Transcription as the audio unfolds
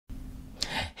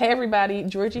Hey everybody,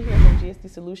 Georgie here from GSD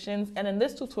Solutions, and in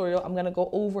this tutorial I'm going to go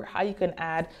over how you can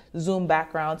add Zoom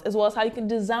backgrounds as well as how you can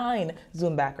design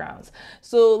Zoom backgrounds.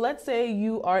 So let's say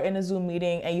you are in a Zoom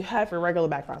meeting and you have your regular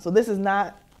background. So this is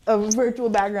not a virtual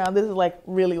background, this is like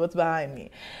really what's behind me.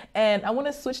 And I want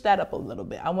to switch that up a little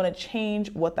bit. I want to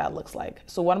change what that looks like.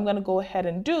 So what I'm going to go ahead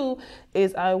and do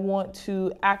is I want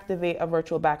to activate a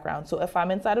virtual background. So if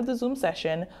I'm inside of the Zoom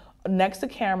session, next to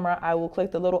camera, I will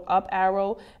click the little up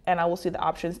arrow and I will see the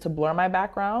options to blur my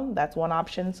background. That's one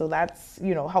option, so that's,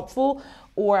 helpful.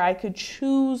 Or I could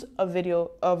choose a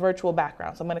virtual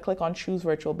background. So I'm going to click on choose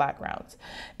virtual backgrounds.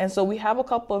 And so we have a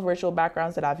couple of virtual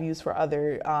backgrounds that I've used for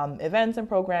other events and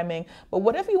programming. But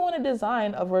what if you want to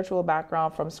design a virtual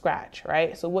background from scratch,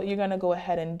 right? So what you're going to go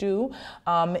ahead and do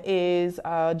is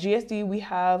GSD, we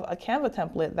have a Canva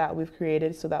template that we've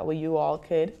created so that way you all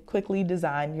could quickly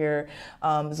design your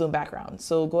Zoom background.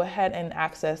 So go ahead and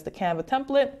access the Canva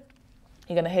template.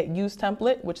 You're going to hit use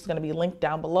template, which is going to be linked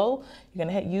down below. You're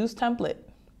going to hit use template.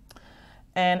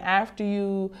 And after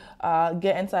you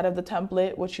get inside of the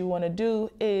template, what you want to do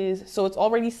is, so it's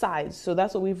already sized. So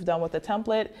that's what we've done with the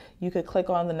template. You could click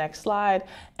on the next slide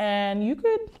and you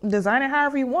could design it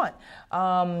however you want.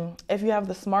 If you have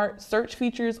the smart search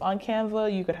features on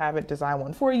Canva, you could have it design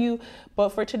one for you. But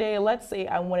for today, let's say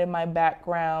I wanted my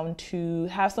background to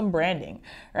have some branding,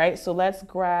 right? So let's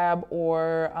grab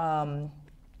our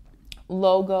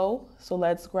logo. So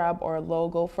let's grab our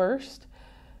logo first.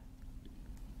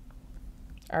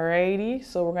 Alrighty,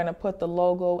 so we're gonna put the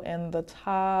logo in the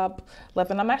top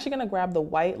left, and I'm actually gonna grab the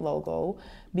white logo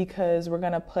because we're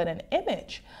gonna put an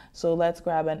image. So let's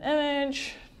grab an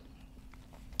image,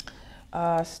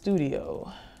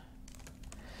 studio.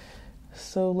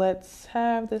 So let's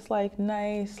have this like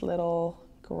nice little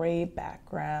gray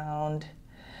background.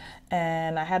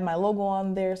 And I had my logo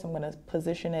on there, so I'm gonna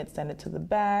position it, send it to the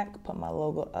back, put my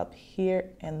logo up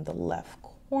here in the left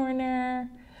corner.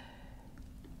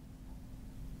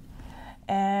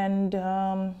 And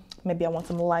maybe I want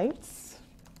some lights.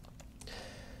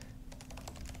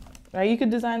 Right, you could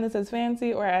design this as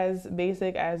fancy or as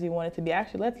basic as you want it to be.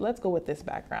 Actually, let's go with this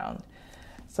background.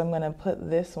 So I'm gonna put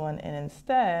this one in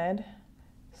instead.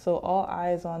 So all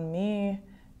eyes on me,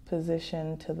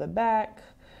 position to the back.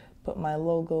 Put my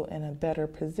logo in a better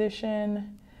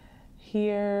position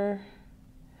here.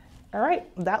 All right,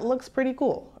 that looks pretty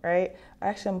cool, right?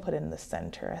 Actually, I'm gonna put it in the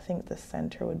center. I think the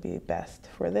center would be best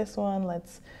for this one.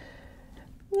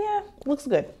 Yeah, looks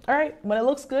good. All right, when it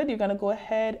looks good, you're gonna go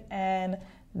ahead and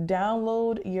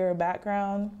download your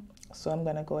background. So I'm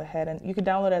gonna go ahead and you can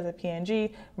download it as a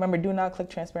PNG. Remember, do not click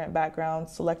transparent background,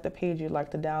 select the page you'd like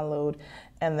to download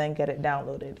and then get it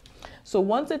downloaded. So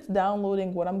once it's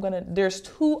downloading, there's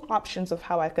two options of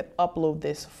how I could upload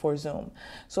this for Zoom.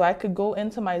 So I could go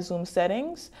into my Zoom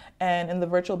settings and in the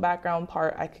virtual background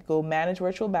part, I could go manage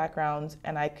virtual backgrounds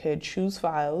and I could choose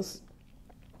files.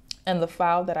 And the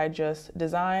file that I just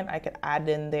designed, I could add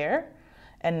in there.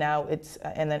 And now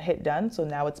and then hit done. So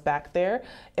now it's back there.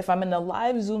 If I'm in a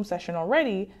live Zoom session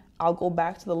already, I'll go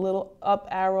back to the little up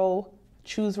arrow,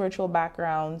 choose virtual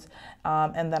backgrounds,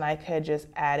 and then I could just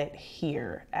add it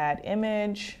here, add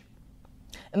image.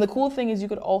 And the cool thing is you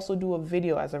could also do a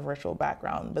video as a virtual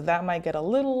background, but that might get a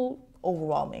little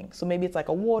overwhelming. So maybe it's like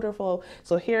a waterfall.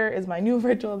 So here is my new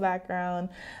virtual background.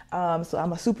 So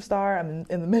I'm a superstar. I'm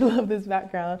in the middle of this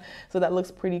background. So that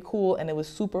looks pretty cool and it was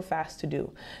super fast to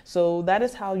do. So that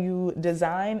is how you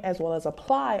design as well as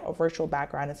apply a virtual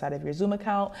background inside of your Zoom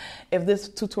account. If this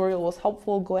tutorial was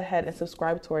helpful, go ahead and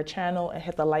subscribe to our channel and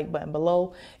hit the like button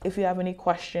below. If you have any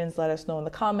questions, let us know in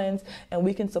the comments and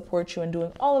we can support you in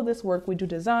doing all of this work. We do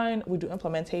design, we do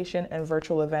implementation and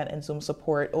virtual event and Zoom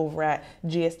support over at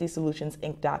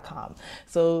GSDSolutionsInc.com.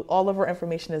 So all of our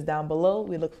information is down below.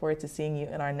 We look forward to seeing you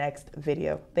in our next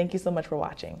video. Thank you so much for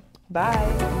watching. Bye.